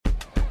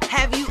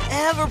Have you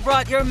ever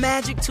brought your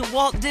magic to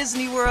Walt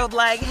Disney World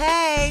like,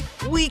 hey,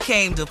 we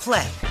came to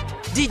play?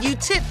 Did you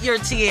tip your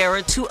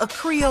tiara to a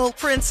Creole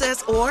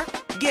princess or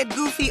get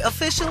goofy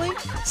officially?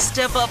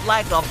 Step up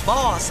like a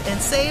boss and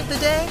save the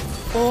day?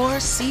 Or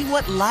see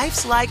what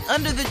life's like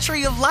under the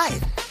tree of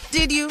life?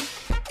 Did you?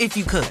 If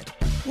you could.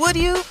 Would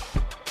you?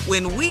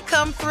 When we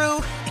come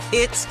through,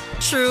 it's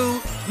true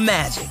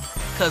magic.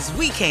 'Cause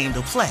we came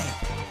to play.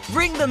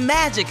 Bring the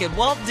magic at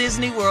Walt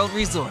Disney World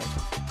Resort.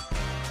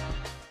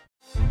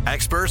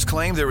 Experts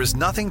claim there is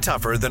nothing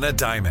tougher than a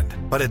diamond.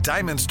 But at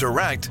Diamonds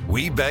Direct,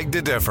 we beg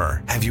to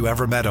differ. Have you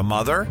ever met a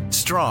mother?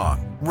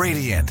 Strong,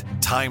 radiant,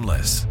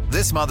 timeless.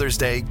 This Mother's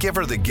Day, give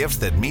her the gift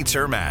that meets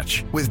her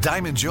match. With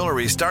diamond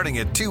jewelry starting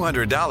at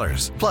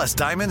 $200. Plus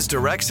Diamonds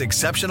Direct's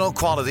exceptional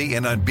quality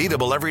and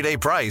unbeatable everyday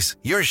price,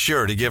 you're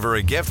sure to give her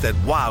a gift that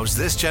wows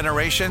this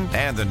generation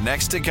and the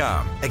next to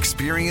come.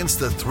 Experience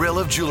the thrill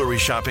of jewelry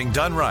shopping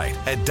done right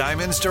at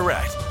Diamonds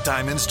Direct.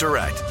 Diamonds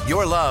Direct.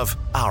 Your love,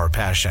 our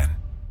passion.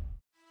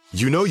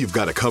 You know you've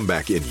got a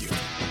comeback in you.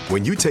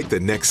 When you take the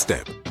next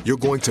step, you're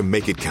going to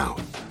make it count.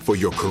 For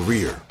your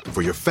career,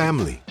 for your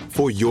family,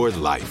 for your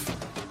life.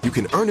 You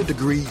can earn a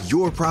degree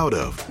you're proud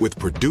of with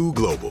Purdue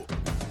Global.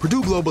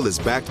 Purdue Global is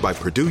backed by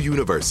Purdue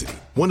University,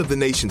 one of the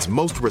nation's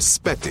most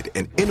respected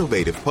and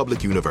innovative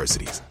public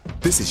universities.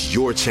 This is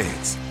your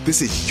chance.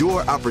 This is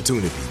your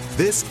opportunity.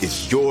 This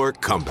is your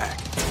comeback.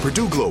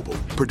 Purdue Global,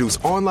 Purdue's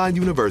online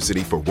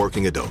university for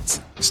working adults.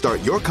 Start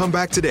your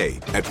comeback today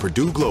at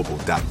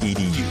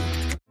purdueglobal.edu.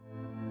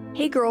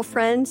 Hey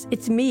girlfriends,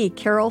 it's me,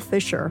 Carol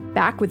Fisher,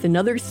 back with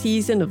another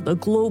season of the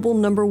global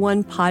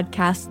 #1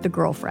 podcast, The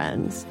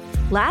Girlfriends.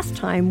 Last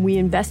time, we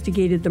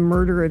investigated the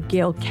murder of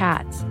Gail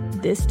Katz.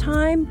 This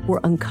time,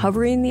 we're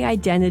uncovering the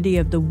identity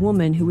of the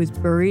woman who was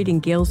buried in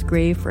Gail's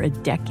grave for a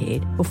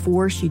decade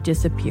before she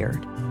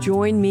disappeared.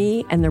 Join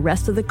me and the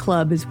rest of the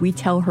club as we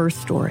tell her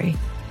story.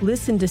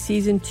 Listen to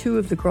Season 2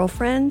 of The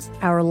Girlfriends,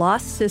 Our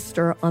Lost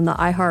Sister on the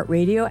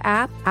iHeartRadio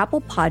app,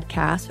 Apple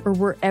Podcasts, or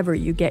wherever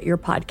you get your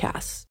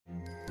podcasts.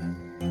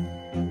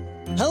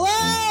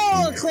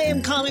 Hello,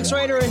 acclaimed comics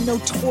writer and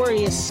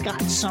notorious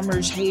Scott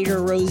Summers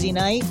hater, Rosie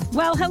Knight.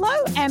 Well,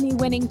 hello,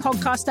 Emmy-winning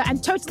podcaster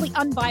and totally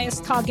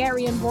unbiased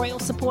Targaryen royal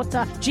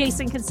supporter,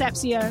 Jason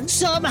Concepcion.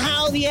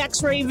 Somehow the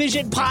X-Ray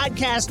Vision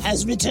podcast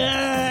has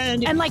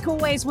returned. And like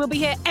always, we'll be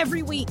here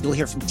every week. You'll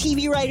hear from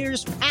TV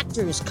writers,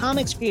 actors,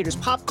 comics creators,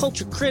 pop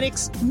culture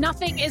critics.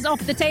 Nothing is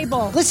off the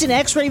table. Listen to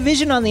X-Ray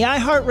Vision on the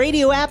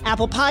iHeartRadio app,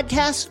 Apple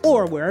Podcasts,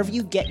 or wherever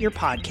you get your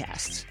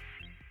podcasts.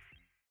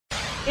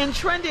 In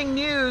trending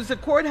news, the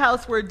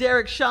courthouse where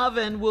Derek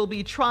Chauvin will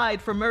be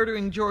tried for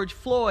murdering George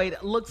Floyd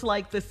looks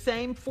like the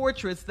same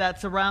fortress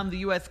that's around the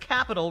U.S.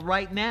 Capitol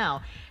right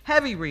now.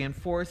 Heavy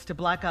reinforced to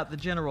black out the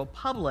general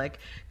public.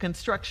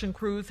 Construction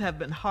crews have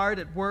been hard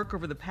at work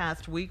over the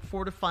past week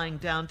fortifying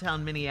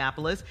downtown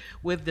Minneapolis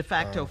with de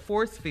facto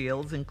force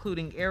fields,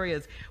 including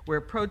areas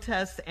where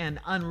protests and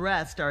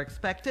unrest are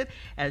expected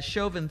as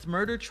Chauvin's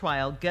murder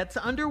trial gets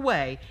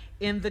underway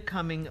in the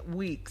coming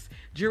weeks.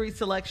 Jury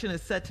selection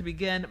is set to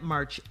begin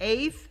March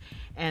 8th,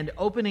 and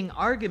opening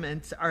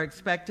arguments are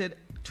expected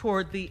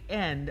toward the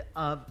end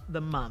of the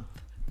month.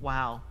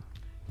 Wow.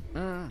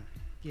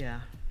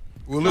 Yeah.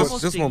 Well,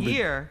 almost this a won't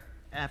year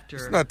after.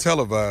 It's not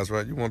televised,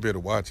 right? You won't be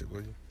able to watch it,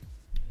 will you?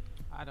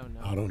 I don't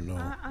know. I don't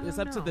know. It's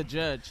up to the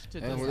judge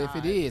to decide. Well, if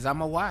it is, I'm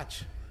going to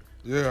watch.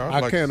 Yeah,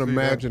 I can't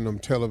imagine them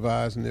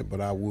televising it,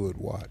 but I would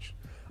watch.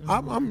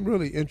 Mm-hmm. I'm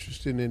really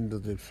interested in the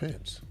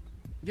defense.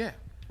 Yeah.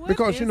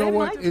 Because you know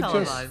what?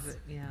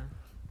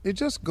 It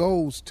just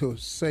goes to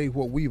say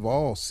what we've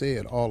all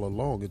said all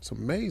along. It's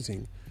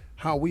amazing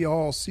how we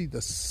all see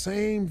the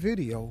same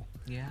video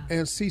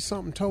and see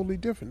something totally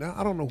different. Now,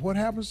 I don't know what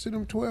happens to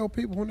them 12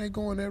 people when they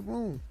go in that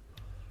room,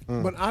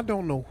 but I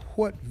don't know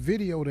what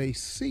video they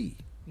see.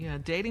 Yeah,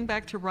 dating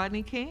back to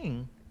Rodney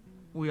King.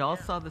 We all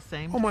saw the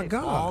same Oh, my tape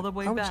God. all the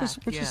way I was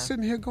back. just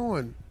sitting here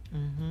going,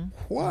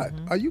 what?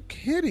 Are you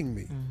kidding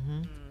me?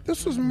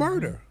 This was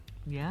murder.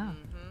 Yeah.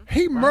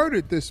 He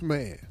murdered this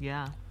man.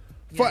 Yeah.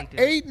 For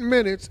 8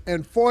 minutes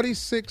and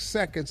 46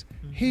 seconds,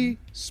 he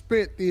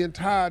spent the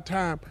entire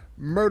time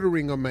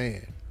murdering a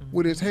man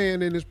with his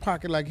hand in his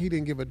pocket like he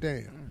didn't give a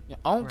damn.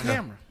 On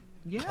camera.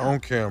 Yeah. On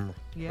camera.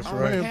 Yeah. That's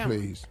right. Man,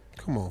 please.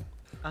 Come on.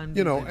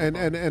 You know,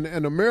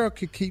 and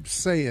America keeps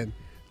saying,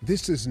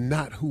 this is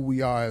not who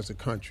we are as a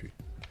country.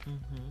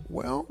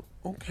 Well,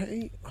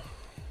 okay.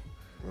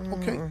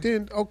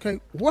 Okay,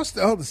 what's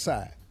the other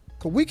side?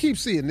 Because we keep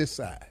seeing this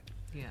side.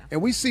 Yeah.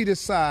 And we see this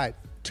side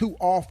too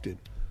often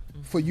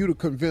for you to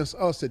convince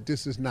us that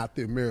this is not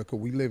the America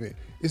we live in.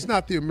 It's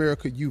not the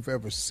America you've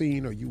ever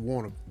seen or you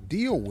want to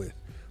deal with,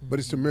 but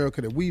it's the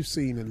America that we've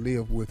seen and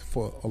lived with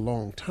for a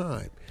long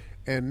time.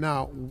 And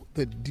now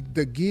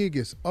the gig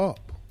is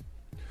up.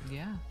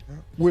 Yeah.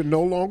 We're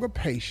no longer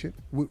patient.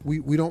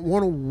 We don't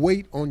want to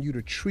wait on you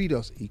to treat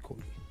us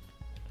equally.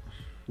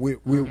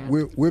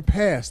 We're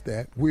past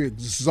that. We're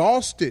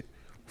exhausted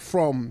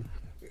from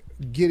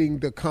getting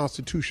the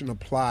Constitution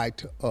applied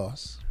to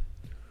us.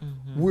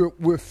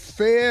 We're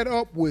fed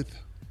up with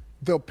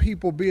the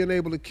people being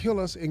able to kill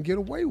us and get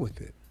away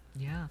with it.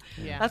 Yeah.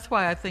 That's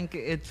why I think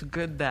it's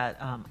good that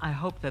I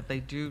hope that they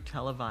do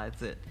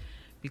televise it,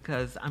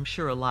 because I'm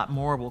sure a lot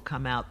more will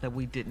come out that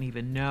we didn't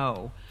even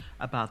know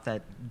about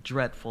that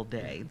dreadful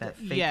day, that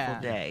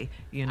fateful day.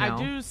 You know, I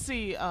do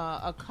see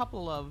a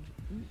couple of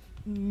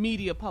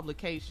media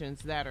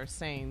publications that are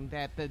saying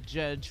that the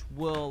judge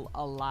will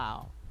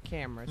allow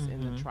cameras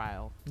in the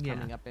trial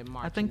coming up in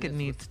March. I think it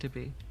needs to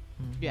be.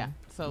 Yeah,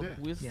 so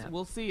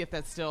we'll see if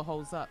that still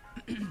holds up.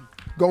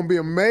 Going to be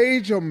a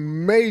major,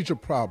 major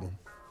problem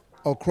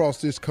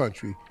across this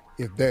country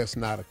if there's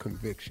not a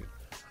conviction.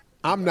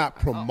 I'm not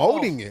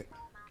promoting it.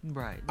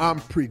 Right. I'm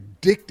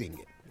predicting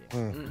it.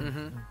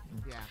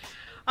 Yeah.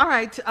 All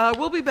right.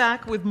 We'll be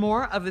back with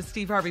more of the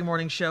Steve Harvey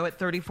Morning Show at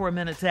 34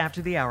 minutes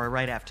after the hour,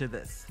 right after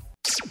this.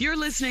 You're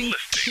listening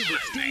to the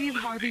Steve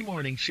Harvey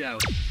Morning Show.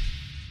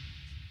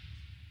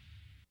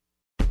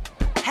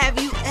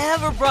 Have you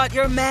ever brought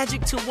your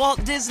magic to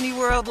Walt Disney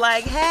World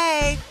like,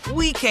 hey,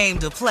 we came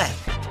to play?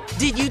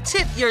 Did you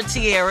tip your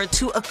tiara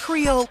to a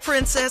Creole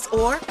princess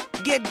or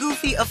get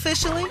goofy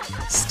officially?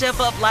 Step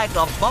up like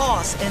a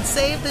boss and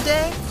save the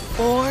day?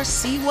 Or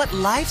see what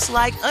life's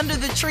like under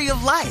the tree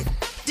of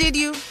life? Did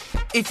you?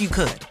 If you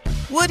could.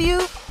 Would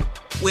you?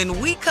 When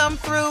we come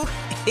through,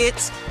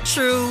 it's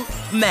true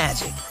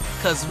magic.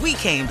 'Cause we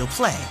came to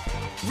play.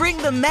 Bring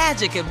the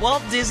magic at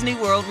Walt Disney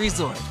World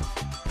Resort.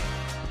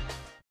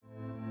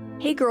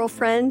 Hey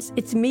girlfriends,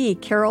 it's me,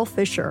 Carol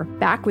Fisher,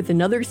 back with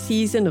another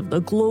season of the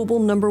global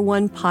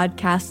 #1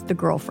 podcast, The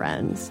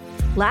Girlfriends.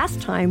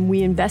 Last time,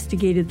 we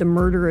investigated the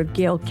murder of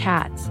Gail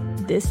Katz.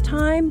 This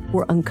time,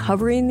 we're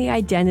uncovering the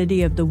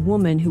identity of the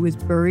woman who was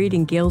buried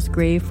in Gail's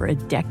grave for a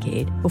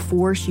decade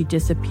before she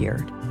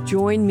disappeared.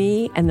 Join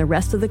me and the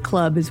rest of the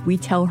club as we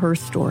tell her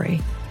story.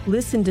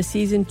 Listen to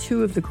Season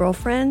 2 of The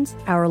Girlfriends,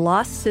 Our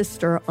Lost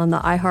Sister on the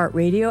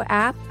iHeartRadio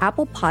app,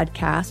 Apple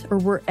Podcasts, or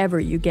wherever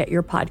you get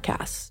your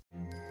podcasts.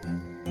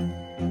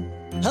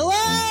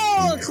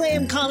 Hello,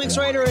 acclaimed comics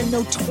writer and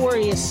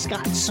notorious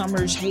Scott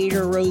Summers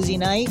hater, Rosie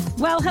Knight.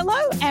 Well, hello,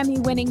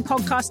 Emmy-winning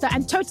podcaster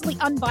and totally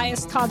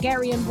unbiased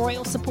Targaryen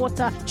royal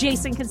supporter,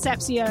 Jason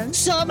Concepcion.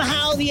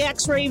 Somehow the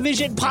X-Ray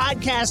Vision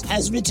podcast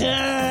has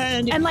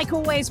returned. And like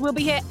always, we'll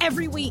be here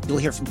every week. You'll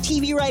hear from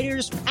TV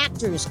writers,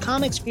 actors,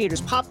 comics creators,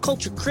 pop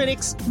culture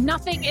critics.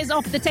 Nothing is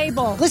off the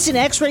table. Listen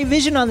to X-Ray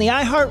Vision on the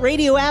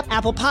iHeartRadio app,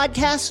 Apple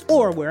Podcasts,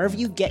 or wherever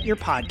you get your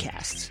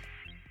podcasts.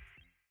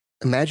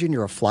 Imagine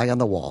you're a fly on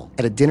the wall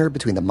at a dinner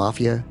between the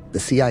Mafia, the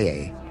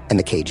CIA, and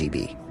the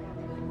KGB.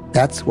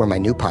 That's where my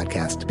new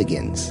podcast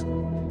begins.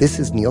 This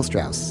is Neil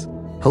Strauss,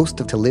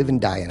 host of To Live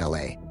and Die in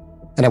LA,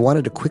 and I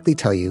wanted to quickly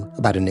tell you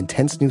about an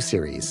intense new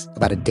series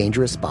about a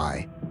dangerous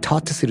spy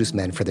taught to seduce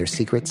men for their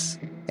secrets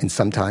and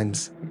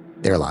sometimes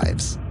their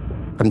lives.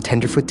 From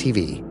Tenderfoot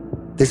TV,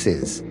 this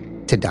is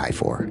To Die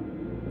For.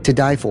 To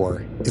Die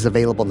For is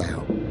available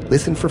now.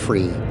 Listen for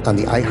free on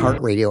the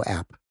iHeartRadio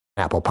app,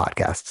 Apple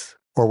Podcasts,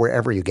 or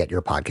wherever you get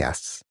your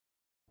podcasts.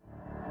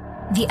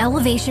 The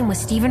Elevation with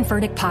Stephen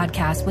Furtick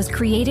podcast was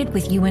created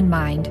with you in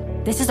mind.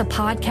 This is a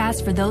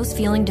podcast for those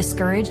feeling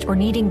discouraged or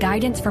needing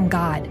guidance from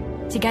God.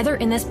 Together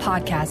in this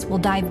podcast, we'll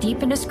dive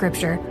deep into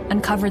Scripture,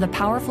 uncover the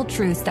powerful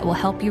truths that will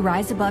help you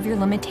rise above your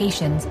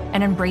limitations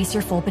and embrace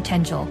your full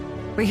potential.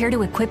 We're here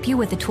to equip you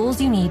with the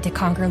tools you need to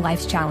conquer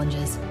life's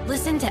challenges.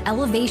 Listen to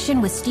Elevation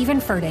with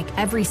Stephen Furtick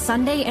every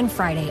Sunday and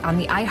Friday on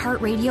the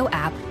iHeartRadio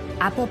app,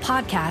 Apple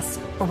Podcasts,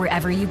 or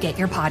wherever you get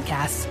your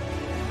podcasts.